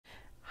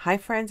Hi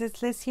friends,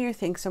 it's Liz here.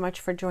 Thanks so much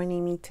for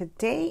joining me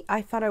today.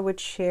 I thought I would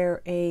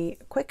share a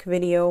quick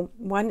video.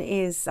 One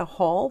is a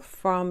haul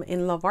from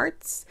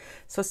InLoveArts.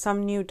 So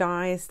some new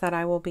dies that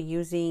I will be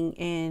using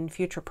in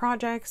future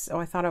projects. So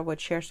I thought I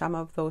would share some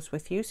of those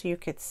with you so you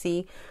could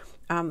see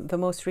the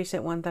most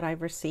recent one that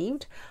I've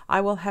received.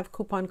 I will have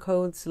coupon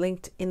codes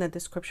linked in the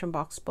description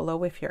box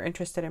below if you're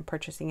interested in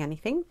purchasing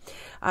anything.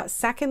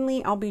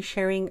 Secondly, I'll be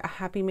sharing a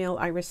happy mail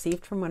I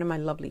received from one of my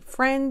lovely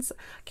friends.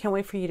 Can't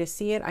wait for you to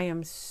see it. I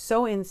am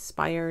so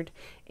inspired,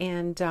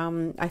 and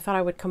I thought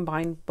I would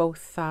combine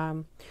both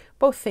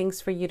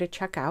things for you to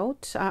check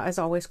out. As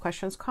always,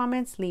 questions,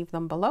 comments, leave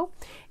them below,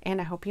 and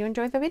I hope you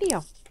enjoy the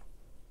video.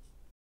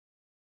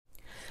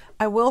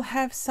 I will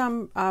have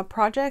some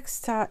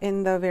projects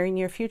in the very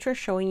near future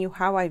showing you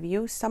how I've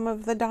used some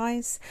of the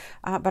dies,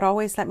 but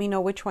always let me know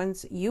which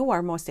ones you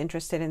are most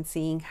interested in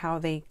seeing how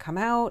they come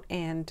out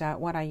and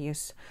what I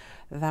use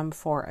them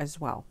for as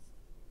well.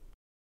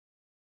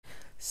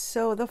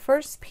 So the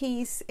first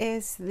piece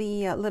is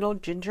the little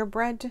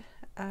gingerbread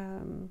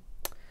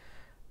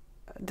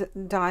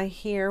die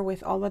here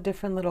with all the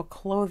different little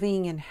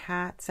clothing and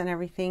hats and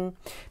everything.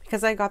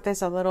 Because I got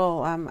this a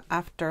little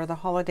after the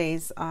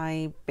holidays,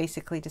 I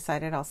basically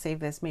decided I'll save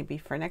this maybe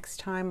for next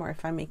time, or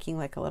if I'm making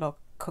like a little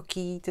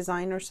cookie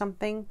design or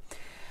something.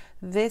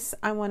 This,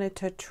 I wanted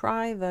to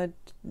try the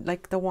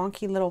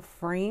wonky little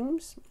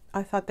frames.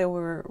 I thought they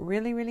were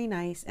really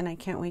nice, and I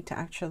can't wait to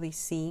actually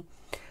see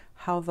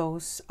how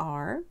those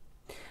are.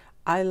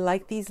 I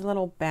like these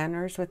little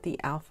banners with the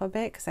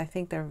alphabet because I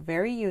think they're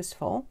very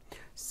useful.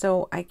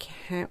 So I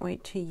can't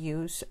wait to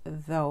use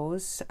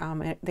those.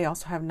 They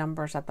also have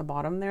numbers at the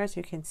bottom there, as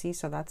you can see.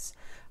 So that's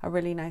a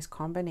really nice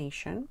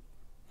combination.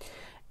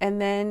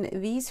 And then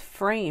these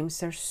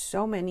frames, there's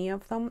so many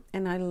of them.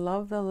 And I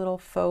love the little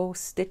faux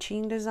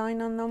stitching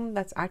design on them.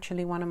 That's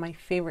actually one of my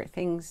favorite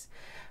things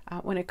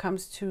when it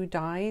comes to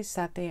dies,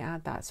 that they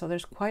add that. So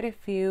there's quite a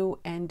few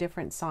and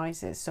different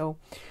sizes. So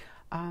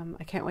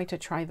I can't wait to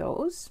try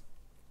those.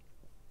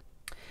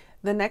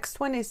 The next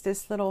one is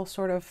this little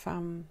sort of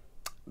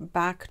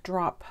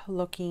backdrop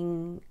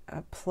looking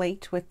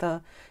plate with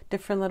the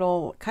different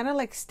little kind of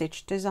like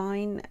stitch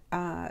design,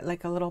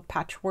 like a little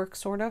patchwork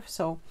sort of.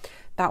 So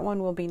that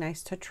one will be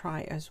nice to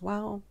try as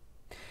well.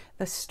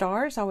 The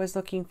stars, I was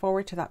looking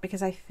forward to that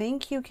because I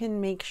think you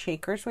can make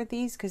shakers with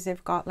these because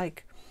they've got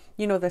like,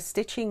 you know, the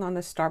stitching on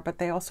the star, but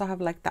they also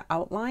have like the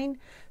outline.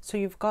 So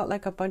you've got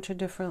like a bunch of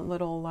different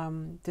little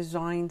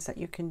designs that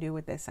you can do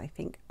with this, I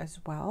think, as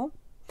well.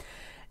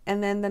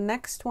 And then the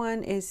next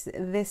one is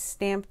this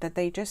stamp that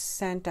they just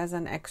sent as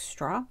an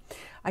extra.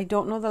 I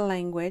don't know the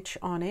language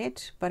on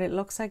it, but it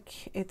looks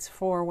like it's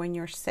for when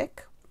you're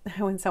sick,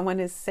 when someone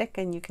is sick,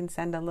 and you can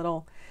send a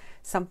little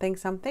something.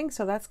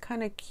 So that's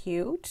kind of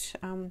cute.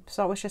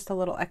 So it was just a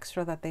little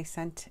extra that they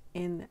sent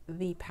in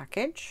the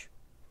package.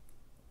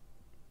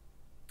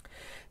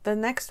 The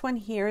next one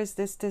here is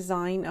this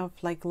design of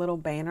like little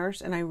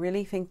banners, and I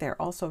really think they're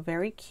also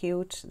very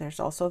cute. There's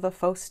also the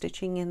faux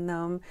stitching in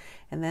them,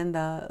 and then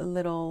the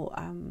little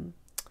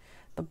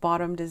the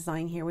bottom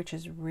design here, which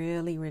is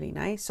really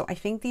nice. So I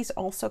think these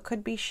also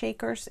could be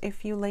shakers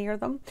if you layer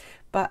them,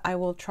 but I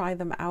will try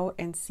them out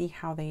and see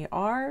how they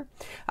are.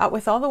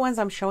 With all the ones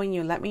I'm showing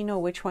you, let me know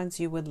which ones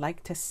you would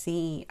like to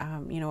see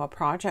you know, a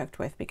project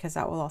with, because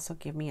that will also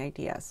give me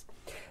ideas.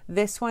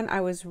 This one, I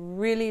was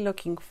really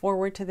looking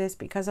forward to this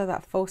because of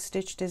that faux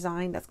stitch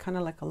design that's kind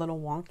of like a little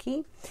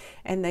wonky,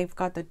 and they've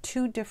got the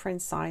two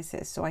different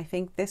sizes. So I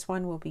think this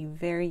one will be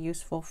very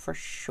useful for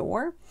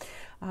sure.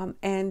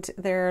 And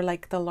they're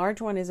like, the large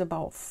one is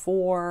about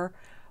 4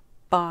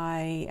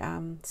 by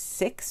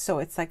 6, so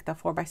it's like the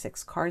 4 by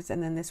 6 cards,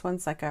 and then this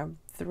one's like a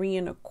 3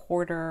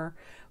 1/4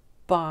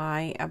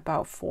 by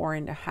about 4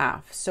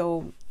 1/2.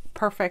 So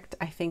perfect,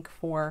 I think,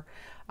 for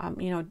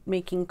you know,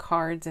 making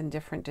cards and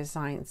different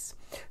designs.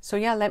 So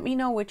yeah, let me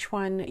know which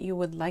one you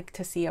would like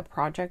to see a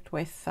project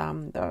with,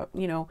 the,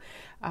 you know,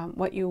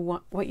 what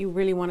you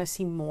really want to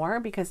see more,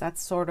 because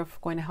that's sort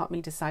of going to help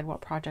me decide what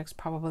projects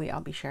probably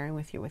I'll be sharing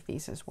with you with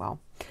these as well.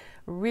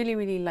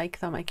 Really like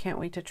them. I can't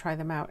wait to try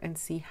them out and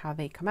see how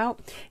they come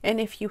out.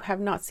 And if you have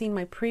not seen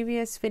my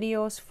previous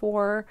videos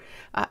for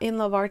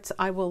InLoveArts,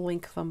 I will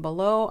link them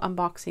below,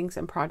 unboxings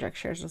and project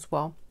shares as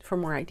well, for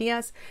more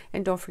ideas.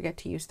 And don't forget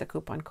to use the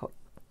coupon code.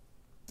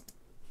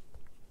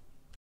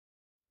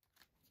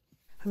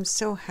 I'm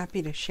so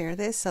happy to share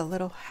this, a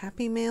little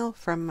happy mail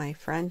from my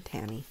friend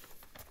Tami.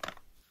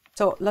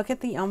 So look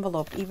at the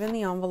envelope. Even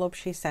the envelope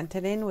she sent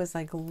it in was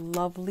like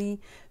lovely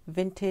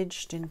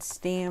vintaged and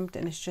stamped,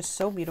 and it's just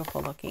so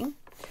beautiful looking.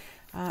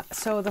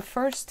 So the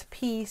first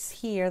piece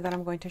here that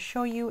I'm going to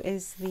show you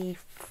is the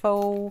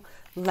faux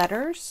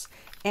letters,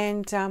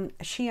 and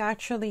she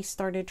actually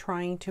started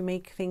trying to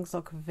make things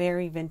look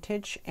very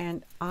vintage,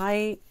 and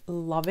I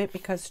love it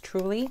because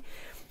truly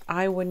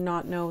I would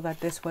not know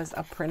that this was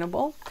a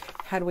printable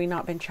had we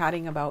not been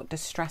chatting about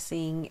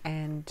distressing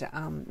and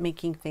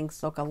making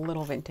things look a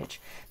little vintage.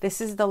 This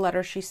is the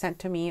letter she sent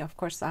to me. Of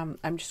course, I'm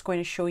just going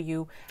to show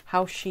you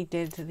how she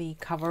did the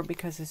cover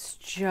because it's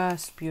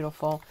just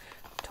beautiful.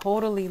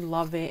 totally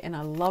love it, and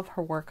I love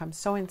her work. I'm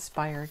so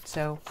inspired.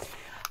 So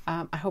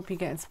I hope you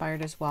get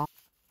inspired as well.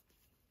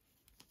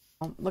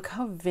 Look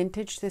how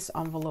vintage this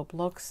envelope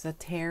looks, the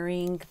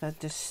tearing, the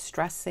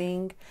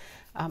distressing,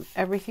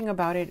 everything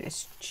about it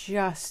is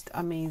just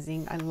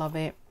amazing. I love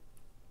it.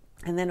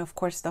 And then of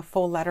course the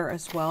full letter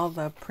as well,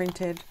 the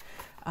printed,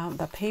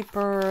 the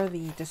paper,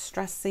 the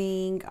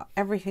distressing,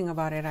 everything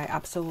about it I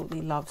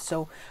absolutely love.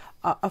 So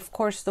of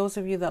course, those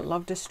of you that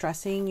love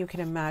distressing, you can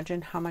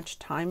imagine how much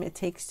time it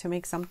takes to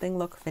make something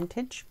look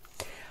vintage.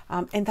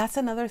 And that's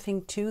another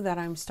thing too that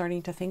I'm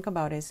starting to think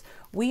about, is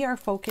we are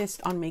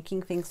focused on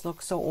making things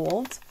look so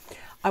old.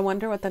 I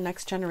wonder what the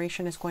next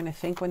generation is going to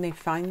think when they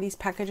find these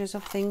packages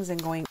of things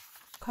and going,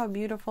 look how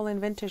beautiful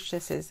and vintage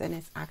this is. And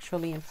it's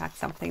actually in fact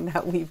something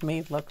that we've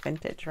made look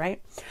vintage,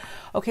 right?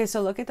 Okay,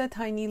 so look at the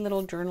tiny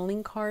little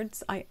journaling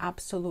cards. I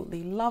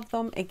absolutely love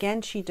them.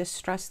 Again, she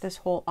distressed this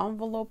whole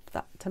envelope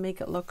to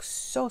make it look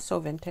so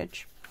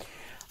vintage.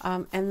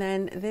 And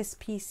then this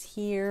piece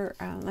here,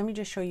 let me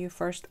just show you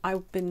first.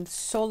 I've been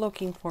so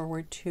looking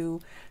forward to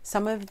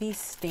some of these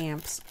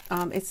stamps.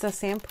 It's the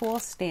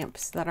Sampool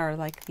stamps that are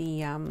like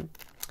the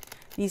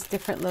these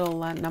different little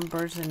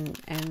numbers, and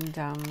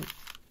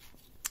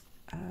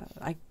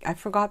I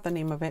forgot the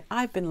name of it.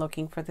 I've been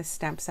looking for this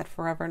stamp set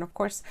forever, and of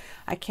course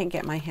I can't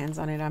get my hands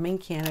on it. I'm in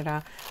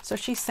Canada, so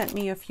she sent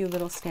me a few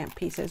little stamp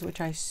pieces, which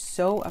I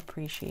so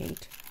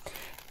appreciate.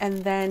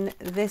 And then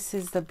this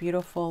is the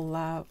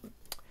beautiful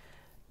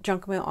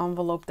junk mail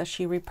envelope that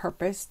she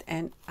repurposed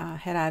and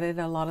had added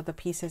a lot of the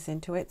pieces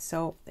into it.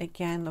 So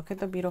again, look at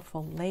the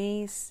beautiful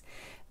lace.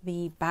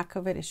 The back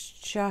of it is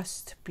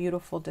just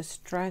beautiful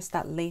distress.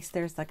 That lace,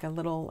 there's like a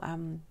little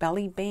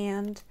belly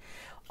band,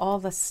 all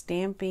the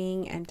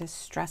stamping and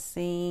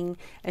distressing,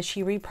 and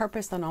she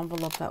repurposed an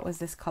envelope that was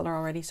this color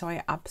already. So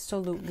I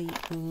absolutely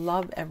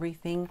love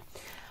everything.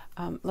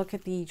 Look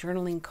at the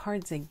journaling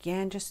cards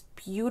again, just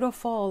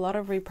beautiful. A lot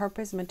of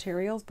repurposed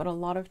materials, but a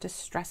lot of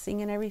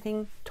distressing and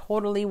everything.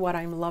 Totally what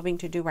I'm loving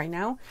to do right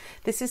now.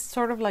 This is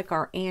sort of like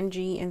our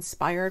Angie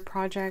inspired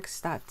projects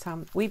that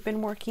we've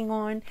been working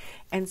on,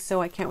 and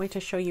so I can't wait to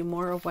show you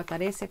more of what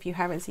that is. If you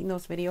haven't seen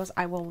those videos,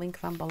 I will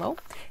link them below,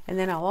 and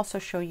then I'll also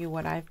show you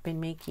what I've been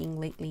making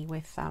lately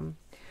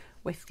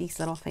with these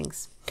little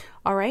things.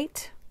 All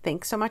right,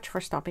 thanks so much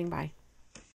for stopping by.